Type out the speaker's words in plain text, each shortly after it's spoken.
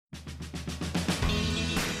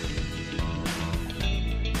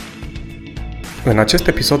În acest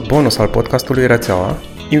episod bonus al podcastului Rețeaua,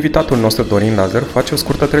 invitatul nostru Dorin Lazar face o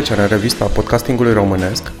scurtă trecere în revista podcastingului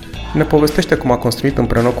românesc, ne povestește cum a construit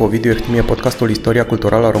împreună cu Ovidiu Eftimie podcastul Istoria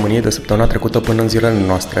Culturală a României de săptămâna trecută până în zilele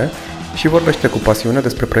noastre și vorbește cu pasiune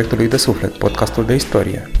despre proiectul lui de suflet, podcastul de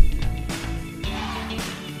istorie.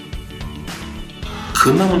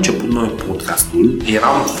 Când am început noi podcastul,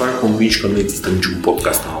 eram foarte convins că nu există niciun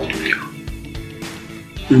podcast în România.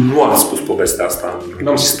 Nu am spus povestea asta.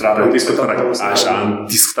 Am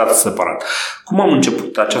discutat separat. Cum am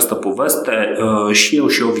început această poveste, și eu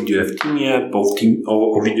și Ovidiu Eftimie,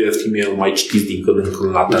 Ovidiu Eftimie îl mai citiți din când în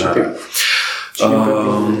când la TNR.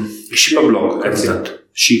 Și pe blog, evident.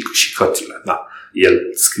 Și cărțile, da. El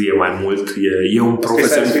scrie mai mult, e un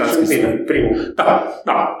profesionist. Primul.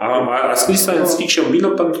 Da. A scris science fiction bine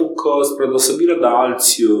pentru că, spre deosebire de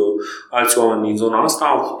alți oameni din zona asta,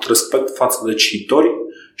 a avut respect față de cititori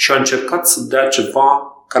și a încercat să dea ceva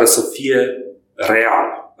care să fie real.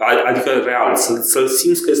 Adică real, să-l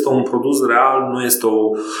simți că este un produs real, nu este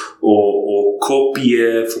o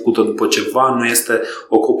copie făcută după ceva, nu este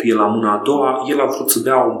o copie la mâna a doua. El a vrut să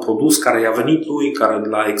dea un produs care i-a venit lui, care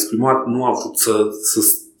l-a exprimat, nu a vrut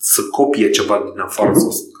să copie ceva din afară.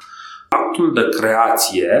 Actul de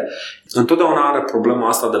creație întotdeauna are problema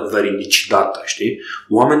asta de veridicitate, știi?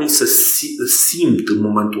 Oamenii se simt în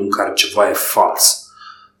momentul în care ceva e fals,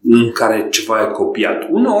 în care ceva e copiat.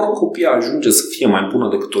 Uneori copia ajunge să fie mai bună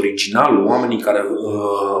decât originalul. Oamenii care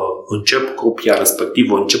încep copia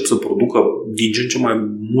respectivă încep să producă din ce în ce mai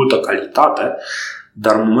multă calitate,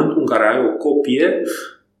 dar în momentul în care ai o copie,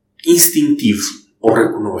 instinctiv o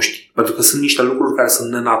recunoști. Pentru că sunt niște lucruri care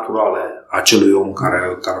sunt nenaturale acelui om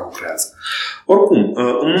care o creează. Oricum,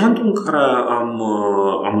 în momentul în care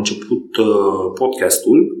am început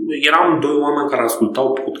podcastul, eram doi oameni care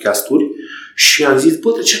ascultau podcasturi și am zis,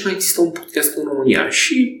 de ce nu există un podcast în România?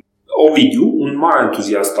 Și Ovidiu, un mare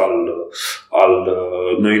entuziast al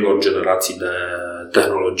noilor generații de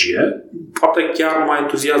tehnologie, poate chiar mai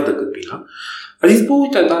entuziast decât mine, a zis,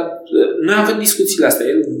 uite, dar noi avem discuțiile astea.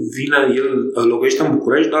 El locuiește în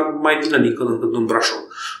București, dar mai vine din când în când în Brașov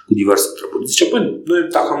cu diverse treburi. Zice, noi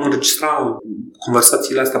dacă am înregistrat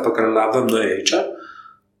conversațiile astea pe care le avem noi aici,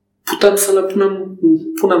 putem să le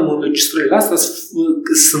punem înregistrările astea.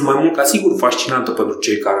 Sunt mai mult ca sigur fascinante pentru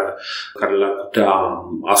cei care le-ar putea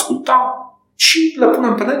asculta și le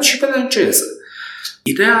punem pe net și vedem ce iese.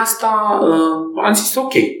 Ideea asta am zis,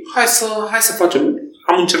 ok, hai să facem.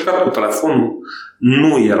 Am încercat cu telefonul,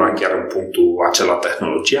 nu era chiar în punctul acela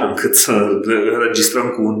tehnologia încât să înregistrăm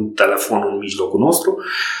cu un telefon în mijlocul nostru,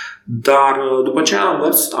 dar după ce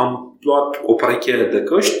am luat o pereche de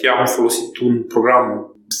căști, am folosit un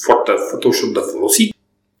program foarte, foarte ușor de folosit,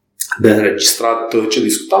 de înregistrat ce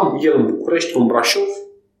discutam, el în București, în Brașov,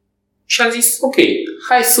 și am zis, ok,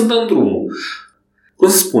 hai să dăm drumul. Cum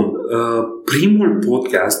să spun, primul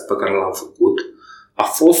podcast pe care l-am făcut a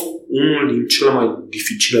fost unul din cele mai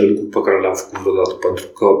dificile lucruri pe care le-am făcut vreodată, pentru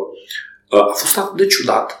că a fost atât de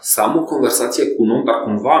ciudat să am o conversație cu un om, dar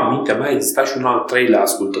cumva în mintea mea exista și un al treilea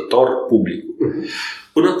ascultător, public.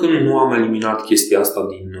 Până când nu am eliminat chestia asta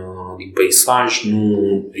din peisaj,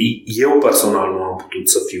 eu personal nu am putut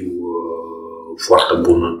să fiu foarte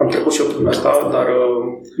bun. Am trecut și eu prin asta, dar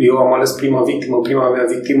eu am ales prima victimă. Prima mea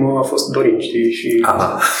victimă a fost Dorin, știi? Și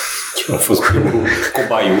Eu am fost primul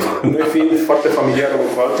cobaiu. Noi fiind foarte familiar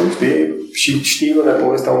unul cu altul, știi? Și știindu-ne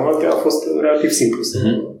povestea unul altea, a fost relativ simplu.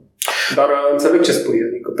 Dar înțeleg ce spui,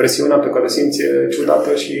 adică presiunea pe care o simți e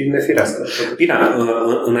ciudată și nefirească. Bine,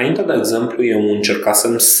 înainte de exemplu, eu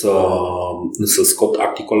încercasem să scot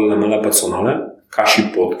articolele mele personale ca și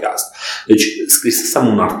podcast. Deci scrisesem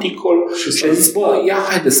un articol și am zis,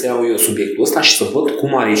 haide să iau eu subiectul ăsta și să văd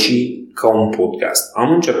cum a ieșit ca un podcast.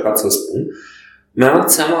 Am încercat să spun. Mi-am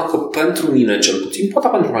dat seama că pentru mine cel puțin, poate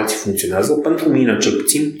pentru alții funcționează, pentru mine cel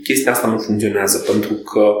puțin chestia asta nu funcționează, pentru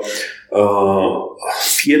că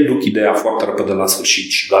fie duc ideea foarte repede la sfârșit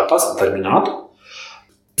și gata, s-a terminat,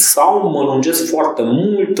 sau mă lungesc foarte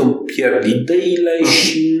mult, îmi pierd ideile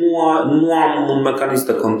și nu am un mecanism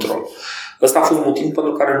de control. Ăsta a fost motivul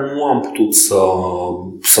pentru care nu am putut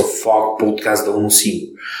să fac podcast de unul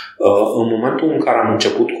singur. În momentul în care am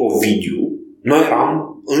început cu Ovidiu, noi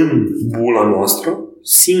eram în bula noastră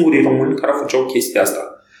singurii români care făceau chestia asta.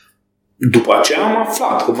 După aceea am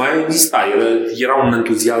aflat că mai exista. Era un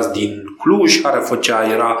entuziast din Cluj care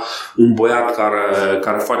era un băiat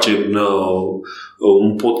care face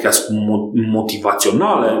un podcast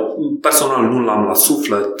motivaționale. Personal nu l-am la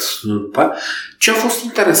suflet. Ce a fost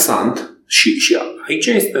interesant și aici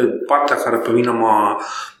este partea care pe mine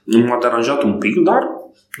m-a deranjat un pic, dar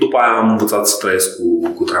după aia am învățat să trăiesc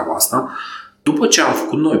cu treaba asta. După ce am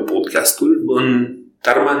făcut noi podcastul, în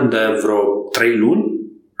termen de vreo 3 luni,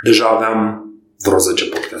 deja aveam vreo 10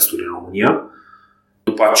 podcasturi în România.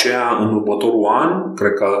 După aceea, în următorul an,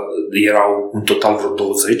 cred că erau în total vreo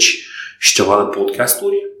 20 și ceva de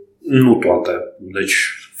podcasturi. Nu toate, deci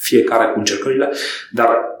fiecare cu încercările, dar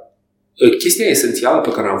chestia esențială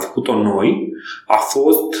pe care am făcut-o noi a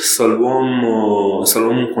fost să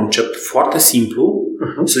luăm un concept foarte simplu,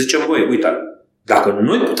 să zicem, băi, uite, dacă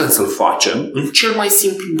noi putem să-l facem în cel mai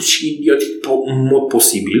simplu și idiotic mod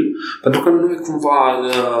posibil, pentru că noi cumva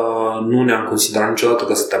nu ne-am considerat niciodată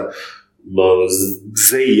că suntem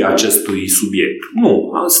zeii acestui subiect.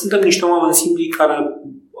 Nu, suntem niște oameni simpli care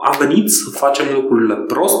am venit să facem lucrurile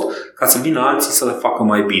prost ca să vină alții să le facă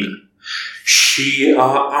mai bine. Și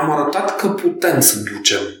am arătat că putem să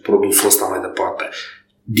ducem produsul ăsta mai departe.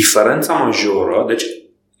 Diferența majoră, deci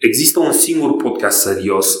există un singur podcast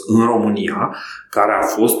serios în România care a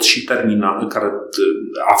fost și terminat, care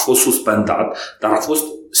a fost suspendat, dar a fost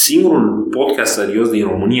singurul podcast serios din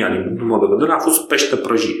România, din punctul meu de vedere, a fost Pește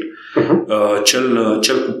Prăjit.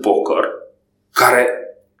 Cel cu poker, care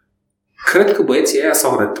cred că băieții ăia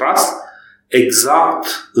s-au retras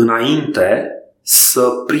exact înainte să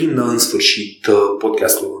prindă în sfârșit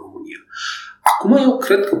podcastul în România. Acum eu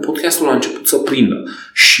cred că podcastul a început să prindă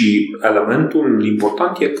și elementul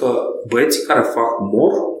important e că băieții care fac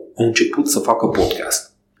umor au început să facă podcast.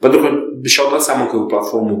 Pentru că și-au dat seama că e o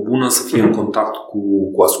platformă bună să fie în contact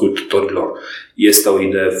cu ascultătorilor. Este o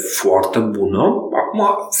idee foarte bună.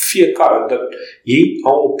 Acum fiecare, dar ei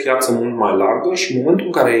au o piață mult mai largă și în momentul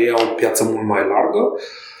în care ei au o piață mult mai largă,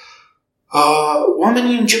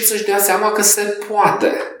 oamenii încep să-și dea seama că se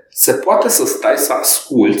poate. Se poate să stai să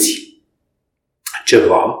asculți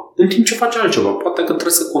ceva în timp ce faci altceva. Poate că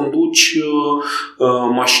trebuie să conduci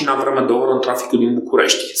mașina vreme de oră în traficul din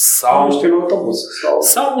București. Sau în autobuz.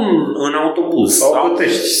 Sau în autobuz. Sau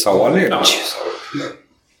plătești. Sau alergi. Da.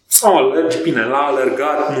 Sau alergi. Bine, la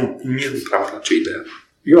alergat mie nu prea îmi place ideea.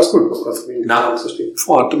 Eu ascult podcastul. Da, să știi.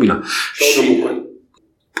 foarte bine. Și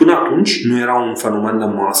până atunci nu era un fenomen de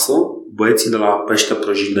masă. Băieții de la Pește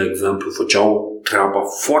Prăjit, de exemplu, făceau treaba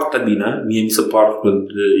foarte bine. Mie mi se pare că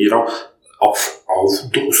au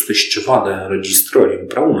avut 200 și ceva de înregistrări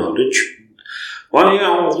împreună. Deci oamenii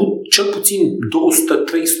au avut cel puțin 200,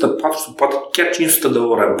 300, 400, poate chiar 500 de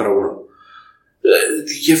ore împreună.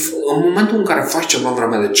 În momentul în care faci ceva în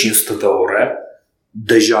vremea de 500 de ore,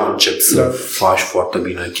 deja începi să faci foarte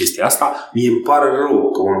bine chestia asta. Mie îmi pare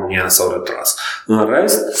rău că oamenii s-au retras. În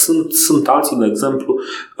rest, sunt alții, de exemplu,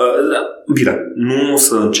 bine, nu o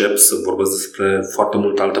să încep să vorbesc despre foarte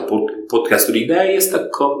multe alte podcasturi. Ideea este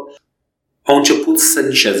că au început să se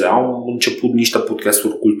nișeze, au început niște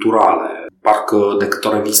podcasturi culturale, parcă de câte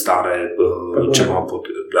o revistă are ceva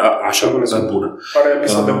așa de bună. Are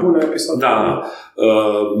episoade bune, episoade. Da.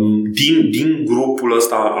 Din grupul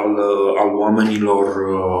ăsta al oamenilor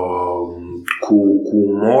cu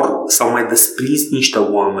umor s-au mai desprins niște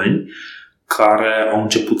oameni care au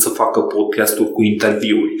început să facă podcasturi cu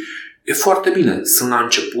interviuri. E foarte bine, sunt la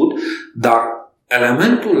început, dar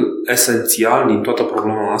elementul esențial din toată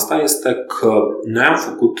problema asta este că noi am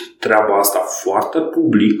făcut treaba asta foarte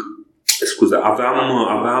public.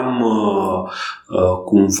 Aveam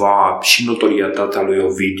cumva și notorietatea lui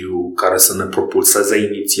Ovidiu care să ne propulseze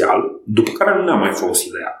inițial, după care nu ne-am mai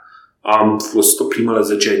folosit de ea. Am folosit-o primele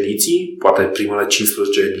 10 ediții, poate primele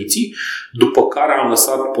 15 ediții, după care am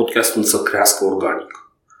lăsat podcastul să crească organic.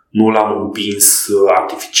 Nu l-am împins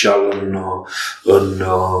artificial în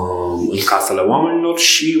casele oamenilor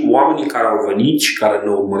și oamenii care au venit și care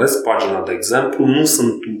ne urmăresc pagina, de exemplu, nu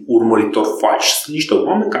sunt urmăritori falși. Sunt niște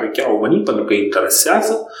oameni care chiar au venit pentru că îi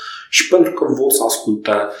interesează și pentru că vor să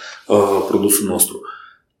asculte produsul nostru.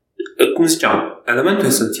 Cum ziceam, elementul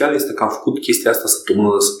esențial este că am făcut chestia asta săptămână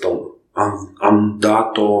de săptămână. Am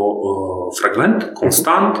dat-o frecvent,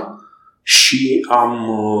 constant, și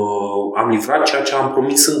am livrat ceea ce am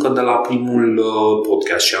promis încă de la primul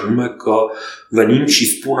podcast, și anume că venim și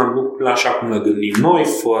spunem lucrurile așa cum le gândim noi,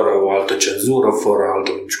 fără o altă cenzură, fără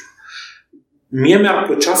altă minciună. Mie mi-ar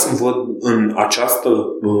plăcea să văd în această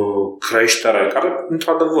creștere, care,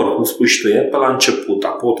 într-adevăr, cum spui și tu, e pe la început a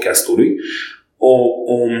podcastului,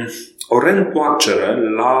 o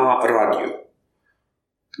reîntoarcere la radio.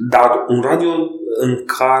 Dar un radio în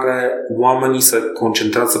care oamenii se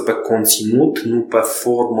concentrează pe conținut, nu pe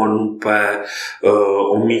formă, nu pe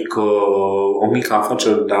o mică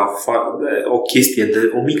afacere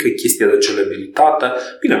o mică chestie de celebritate.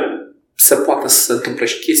 Bine, se poate să se întâmple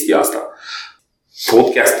și chestia asta.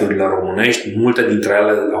 Podcasturile românești, multe dintre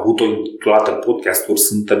ele autointitulate podcasturi,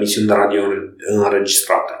 sunt emisiuni de radio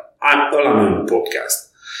înregistrate. Ăla nu e un podcast.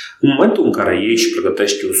 În momentul în care iei și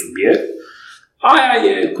pregătești un subiect, aia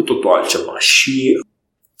e cu totul altceva. Și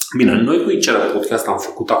bine, noi cu ICR Podcast am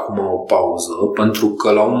făcut acum o pauză, pentru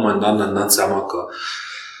că la un moment dat ne-am dat seama că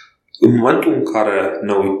în momentul în care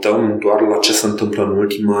ne uităm doar la ce se întâmplă în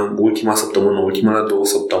ultima săptămână, ultimele 2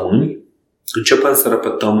 săptămâni, începem să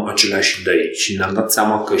repetăm aceleași idei și ne-am dat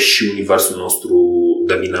seama că și universul nostru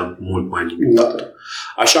devine mult mai limitat. Da.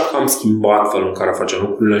 Așa că am schimbat felul în care facem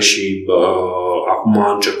lucrurile și acum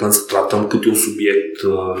încercăm să tratăm câte un subiect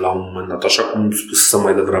la un moment dat, așa cum spusesem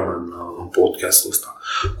mai devreme în podcastul ăsta.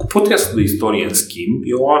 Cu podcastul de istorie, în schimb,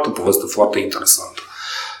 e o altă poveste foarte interesantă.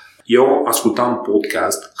 Eu ascultam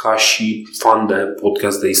podcast ca și fan de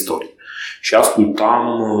podcast de istorie. Și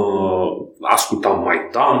ascultam Mike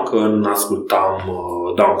Duncan, ascultam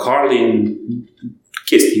Dan Carlin,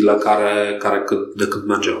 chestiile care cât de cât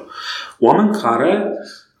mergeau. Oameni care,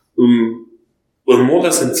 în mod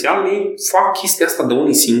esențial, fac chestia asta de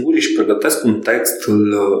unii singuri și pregătesc un text,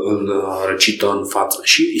 îl recită în față.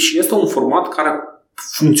 Și este un format care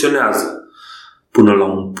funcționează până la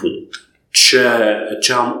un punct.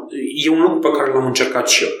 E un lucru pe care l-am încercat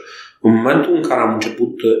și eu. În momentul în care am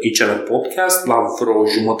început ICR Podcast, la vreo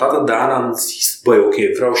jumătate de an am zis, băi, ok,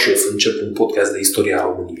 vreau și eu să încep un podcast de istoria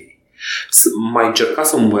României. Mai încercat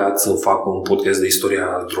să-mi băiat să fac un podcast de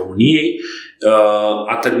istoria României.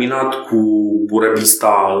 A terminat cu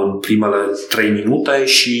revista în primele 3 minute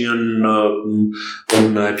și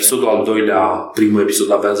în episodul al doilea, primul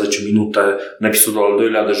episod avea 10 minute, în episodul al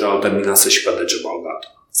doilea deja al terminase și pe Decebal,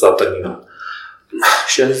 gata. S-a terminat.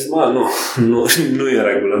 Și am zis, nu e în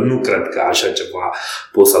regulă, nu cred că așa ceva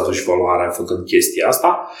poți să aduci valoare făcând chestia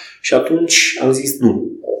asta. Și atunci am zis,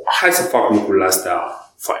 nu, hai să fac lucrurile astea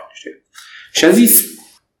fain, știi? Și am zis,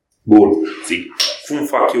 bun, zic, cum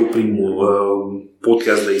fac eu primul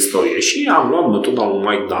podcast de istorie? Și am luat metoda lui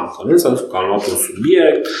Mike Duncan, în sensul că am luat un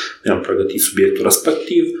subiect, mi-am pregătit subiectul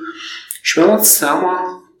respectiv și mi-am dat seama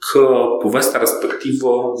că povestea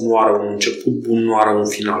respectivă nu are un început bun, nu are un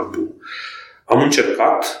final bun. Am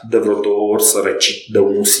încercat de vreo 2 ori să recit de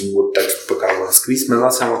unul singur text pe care l-am scris, mi-am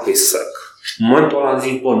dat seama că e sec. În momentul ăla am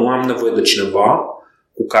zis, nu am nevoie de cineva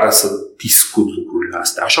cu care să discut lucrurile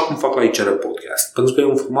astea, așa cum fac la ICR Podcast. Pentru că e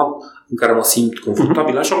un format în care mă simt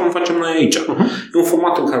confortabil, așa cum facem noi aici. E un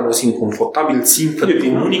format în care mă simt confortabil, simt că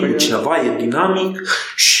comunic cu cineva, e dinamic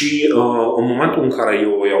și în momentul în care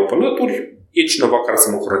eu o iau pe lături, e cineva care să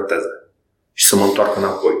mă corecteze și să mă întoarcă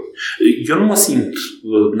înapoi. Eu nu mă simt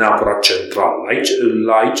neapărat central.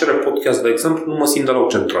 La ICR Podcast, de exemplu, nu mă simt deloc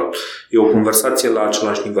central. E o conversație la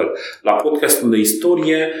același nivel. La podcastul de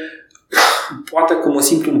istorie, poate că mă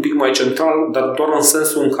simt un pic mai central, dar doar în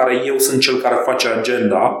sensul în care eu sunt cel care face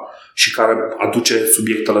agenda și care aduce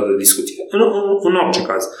subiectele de discuție. În orice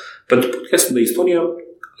caz, pentru podcastul de istorie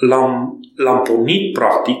l-am pornit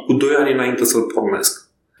practic cu 2 ani înainte să-l pornesc.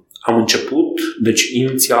 Am început, deci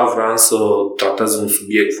inițial vreau să tratez un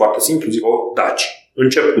subiect foarte simplu, zic, daci.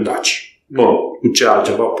 Încep cu daci. Cu ce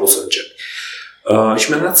altceva pot să încep? Și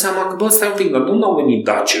mi-am dat seama că, stai un pic, dar unde au venit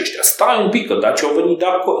dacii ăștia? Stai un pic, că dacii au venit de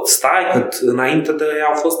acolo. Stai, că înainte de ea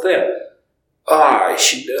au fost ea.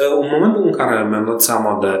 Și în momentul în care mi-am dat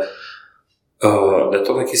seama de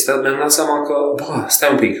toată chestia, mi-am dat seama că,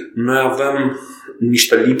 stai un pic, noi avem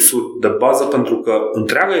niște lipsuri de bază pentru că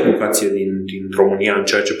întreaga educație din România în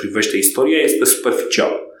ceea ce privește istoria este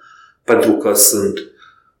superficială. Pentru că sunt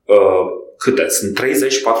sunt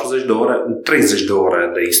 30-40 de ore, 30 de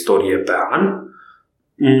ore de istorie pe an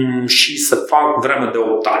și se fac vreme de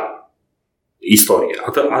 8 ani istorie.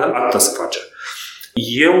 Atâta se face.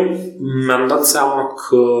 Eu mi-am dat seama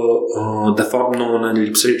că de fapt nouă ne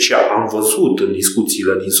lipsește și am văzut în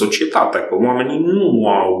discuțiile din societate că oamenii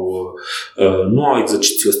nu au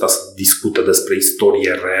exercițiul ăsta să discute despre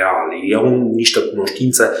istorie reală. Ei au niște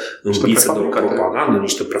cunoștințe învise de propagandă,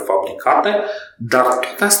 niște prefabricate, dar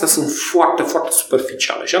toate astea sunt foarte, foarte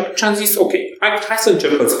superficiale. Și atunci am zis, ok, hai să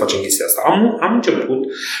încercăm să facem chestia asta. Am început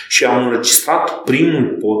și am înregistrat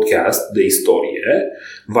primul podcast de istorie.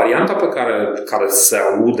 Varianta pe care se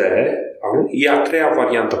aude e a 3-a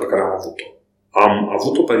variantă pe care am avut-o. Am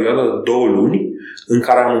avut o perioadă de 2 luni în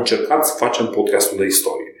care am încercat să facem podcastul de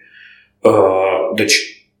istorie.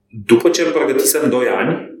 Deci, după ce îl pregătisem 2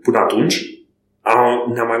 ani, până atunci,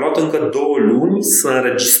 ne-a mai luat încă 2 luni să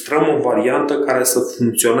înregistrăm o variantă care să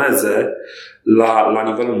funcționeze la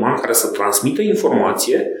nivel uman, care să transmită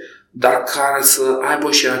informație, dar care să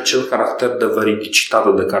aibă și acel caracter de veridicitate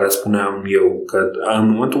de care spuneam eu, că în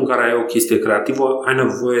momentul în care ai o chestie creativă, ai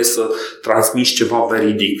nevoie să transmiți ceva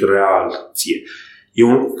veridic, real ție. E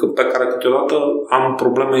un lucru pe care câteodată am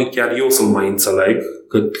probleme chiar eu să-l mai înțeleg,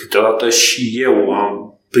 că câteodată și eu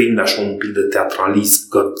prinde așa un pic de teatralism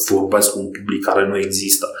că vorbesc cu un public care nu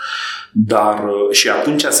există. Dar și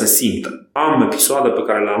atunci se simte. Am episoade pe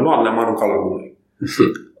care le-am luat, le-am aruncat la gunoi.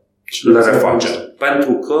 Le refacem.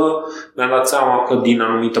 Pentru că mi-am dat seama că din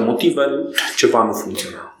anumite motive ceva nu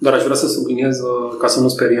funcționa. Dar aș vrea să subliniez, ca să nu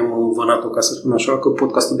speriem vânatul, ca să spun așa, că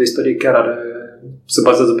podcastul de istorie chiar se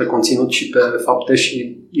bazează pe conținut și pe fapte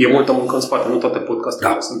și e multă muncă în spate. Nu toate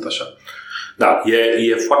podcasturile sunt așa. Da,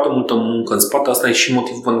 e foarte multă muncă în spate. Asta e și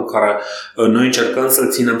motivul pentru care noi încercăm să-l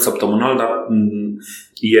ținem săptămânal, dar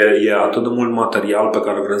e atât de mult material pe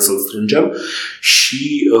care vrem să-l strângem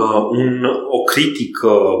și o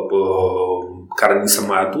critică care ni s-a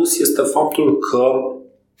mai adus este faptul că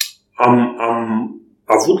am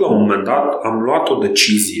avut la un moment dat, am luat o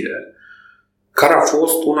decizie care a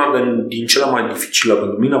fost una din cele mai dificile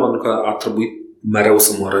pentru mine, pentru că a trebuit mereu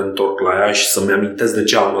să mă reîntorc la ea și să-mi amintesc de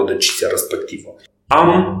ce am luat decizia respectivă.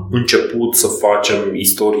 Am început să facem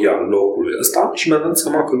istoria locului ăsta și mi-am dat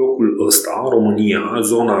seama că locul ăsta, România,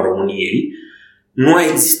 zona României, nu a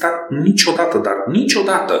existat niciodată, dar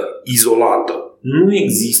niciodată izolată. Nu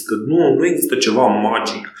există ceva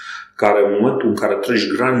magic care în momentul în care treci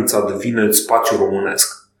granița devine spațiu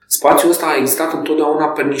românesc. Spațiul ăsta a existat întotdeauna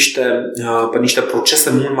pe niște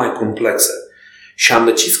procese mult mai complexe. Și am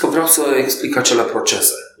decis că vreau să explic acele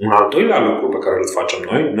procese. Un al doilea lucru pe care îl facem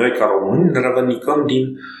noi ca români, ne revendicăm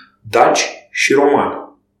din daci și romani.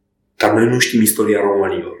 Dar noi nu știm istoria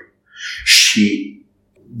romanilor. Și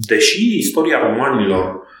deși istoria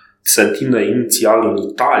romanilor se întinde inițial în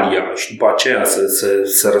Italia și după aceea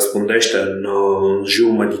se răspândește în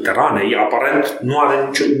jurul Mediteranei, aparent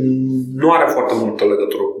nu are foarte multă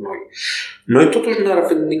legătură cu noi. Noi totuși ne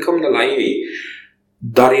revendicăm de la ei.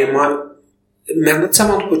 Dar mi-am dat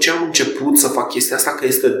seama după ce am început să fac chestia asta că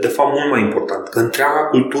este de fapt mult mai important, că întreaga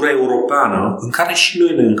cultură europeană, în care și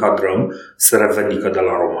noi ne încadrăm, se revendică de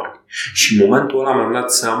la romani. Și în momentul ăla mi-am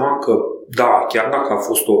dat seama că, da, chiar dacă a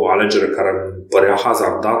fost o alegere care îmi părea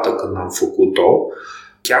hazardată când am făcut-o,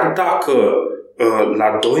 chiar dacă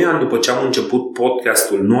la 2 ani după ce am început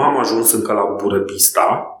podcastul nu am ajuns încă la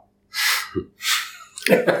Burebista,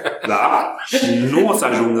 da, nu o să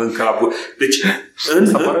ajung încă la Deci,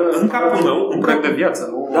 în capul meu, un proiect de viață,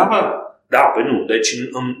 nu? Da, păi nu. Deci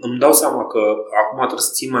îmi dau seama că acum trebuie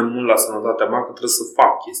să țin mai mult la sănătatea mea, că trebuie să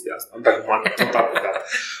fac chestia asta. Dacă m-am tot apucat.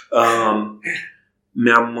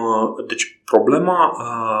 Deci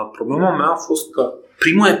problema mea a fost că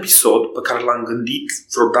primul episod pe care l-am gândit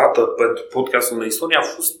vreodată pentru podcastul de istorie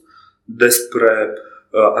a fost despre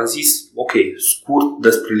am zis, ok, scurt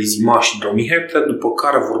despre Lizima și Dromihepte, după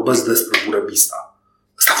care vorbesc despre Burebista.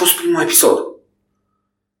 Ăsta a fost primul episod.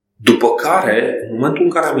 După care, în momentul în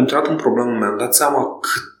care am intrat în problemă, mi-am dat seama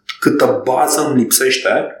câtă bază îmi lipsește.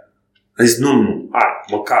 Am zis, nu,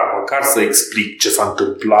 hai, măcar să explic ce s-a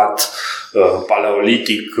întâmplat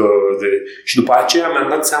paleolitic. Și după aceea mi-am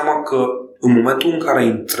dat seama că în momentul în care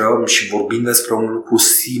intrăm și vorbim despre un lucru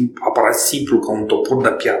aparent simplu ca un topor de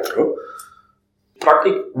piatră,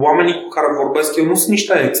 practic, oamenii cu care vorbesc eu nu sunt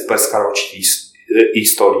niște experți care au citit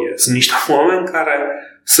istorie. Sunt niște oameni care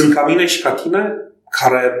sunt ca mine și ca tine,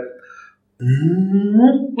 care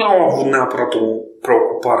nu au avut neapărat o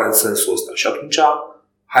preocupare în sensul ăsta. Și atunci,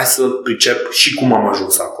 hai să pricep și cum am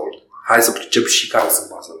ajuns acolo. Hai să pricep și care sunt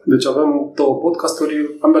bazele. Deci avem 2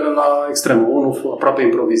 podcasturi, ambele la extremă. Unul aproape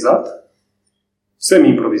improvizat,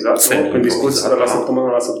 semi-improvizat. Când discuți de la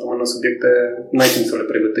săptămână la săptămână subiecte, n-ai timp să le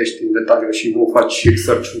pregătești în detaliu și nu faci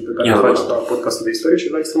research-ul pe care îl faci la podcastul de istorie.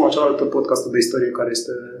 Și la extrema cealaltă, podcastul de istorie, care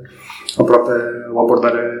este aproape o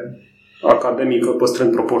abordare academică,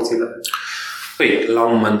 păstrând proporțiile. Păi, la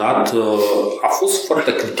un moment dat a fost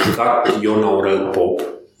foarte criticat Ion Aurel Pop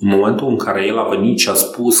în momentul în care el a venit și a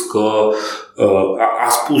spus că a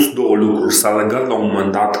spus 2 lucruri. S-a legat la un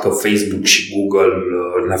moment dat că Facebook și Google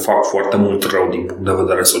ne fac foarte mult rău din punct de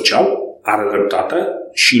vedere social. Are dreptate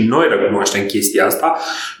și noi recunoaștem chestia asta,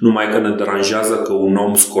 numai că ne deranjează că un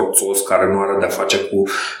om scorțos care nu are de-a face cu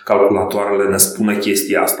calculatoarele ne spune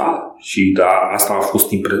chestia asta și da, asta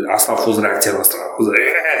a fost reacția noastră.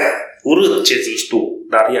 Urât ce zici tu,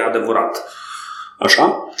 dar e adevărat.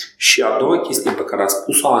 Așa? Și a doua chestie pe care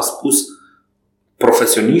a spus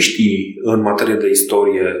profesioniștii în materie de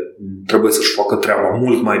istorie trebuie să-și facă treaba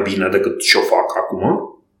mult mai bine decât ce o fac acum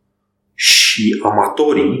și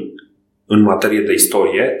amatorii în materie de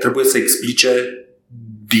istorie trebuie să explice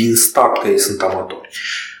din start că ei sunt amatori.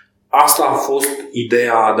 Asta a fost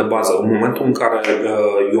ideea de bază. În momentul în care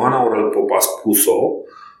Ioan Aurel Pop a spus-o,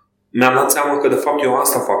 mi-am dat seama că de fapt eu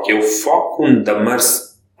asta fac. Eu fac un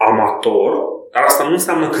demers amator, dar asta nu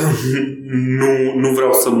înseamnă că nu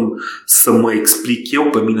vreau să mă explic eu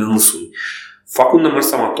pe mine însumi. fac un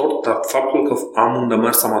demers amator, dar faptul că am un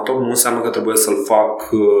demers amator nu înseamnă că trebuie să-l fac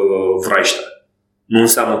vraiște. Nu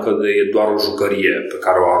înseamnă că e doar o jucărie pe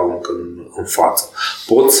care o arunc în față.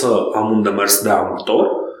 Pot să am un demers de amator,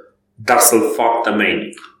 dar să-l fac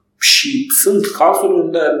temeinic. Și sunt cazuri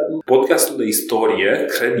unde podcastul de istorie,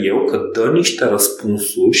 cred eu, că dă niște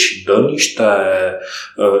răspunsuri și dă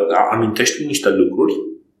amintește niște lucruri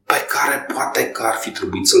pe care poate că ar fi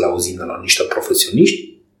trebuit să le auzim de la niște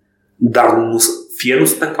profesioniști, dar fie nu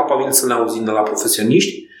suntem capabili să le auzim de la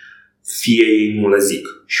profesioniști, fie ei nu le zic.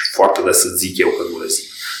 Și foarte des zic eu că nu le zic.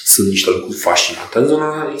 Sunt niște lucruri fascinante în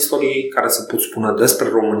zona istoriei care se pot spune despre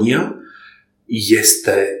România.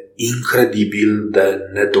 Este incredibil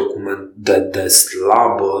de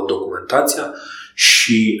slabă documentația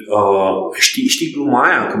și știi gluma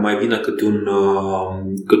aia că mai vine câte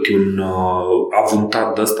un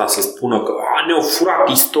avuntat de ăsta să spună că ne-au furat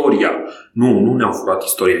istoria. Nu ne-au furat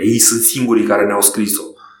istoria. Ei sunt singurii care ne-au scris-o.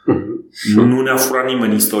 Nu ne-a furat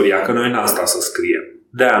nimeni istoria, că noi în asta să scriem.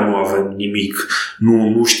 De-aia nu avem nimic,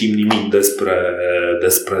 nu știm nimic despre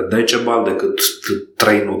Decebal decât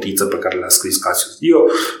 3 notițe pe care le-a scris Cassius Dio.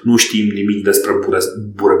 Nu știm nimic despre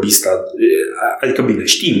Burebista. Adică bine,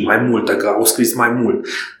 știm mai multe, că au scris mai mult.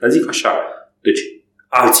 Dar zic așa, deci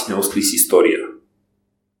alții ne-au scris istoria.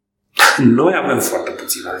 Noi avem foarte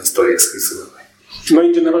puțină istorie scrisă de noi. Noi,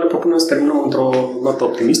 în general, le propunem să terminăm într-o notă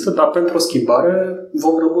optimistă, dar pentru o schimbare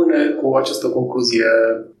vom rămâne cu această concluzie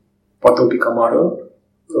poate un pic amară.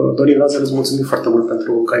 Dorin Lazar, îți mulțumim foarte mult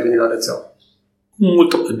pentru că ai venit la rețea.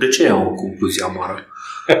 De ce e o concluzie amară?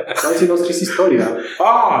 Alții ne-au scris istoria.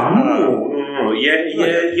 Nu.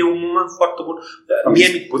 E un moment foarte bun.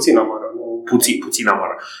 Puțin amară. Puțin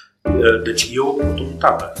amară. Deci e o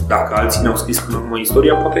oportunitate. Dacă alții ne-au scris până acum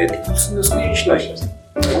istoria, poate e timpul să ne scriem și noi.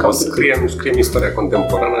 Ca să scriem istoria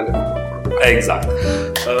contemporană de Exact.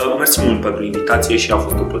 Mersi mult pentru invitație și a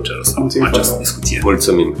fost o plăcere să am această discuție.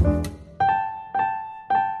 Mulțumim!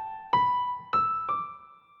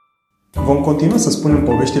 Vom continua să spunem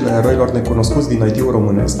poveștile eroilor necunoscuți din IT-ul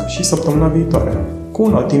românesc și săptămâna viitoare, cu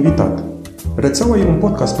un alt invitat. Rețeaua e un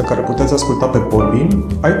podcast pe care puteți asculta pe Podbean,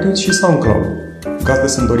 iTunes și SoundCloud. Gazde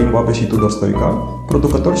sunt Dorin Boabe și Tudor Stoica,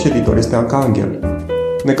 producător și editor este Anca Anghel.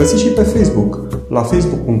 Ne găsiți și pe Facebook, la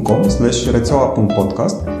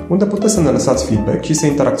facebook.com/rețeaua.podcast, unde puteți să ne lăsați feedback și să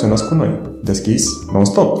interacționați cu noi. Deschis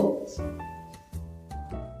non-stop!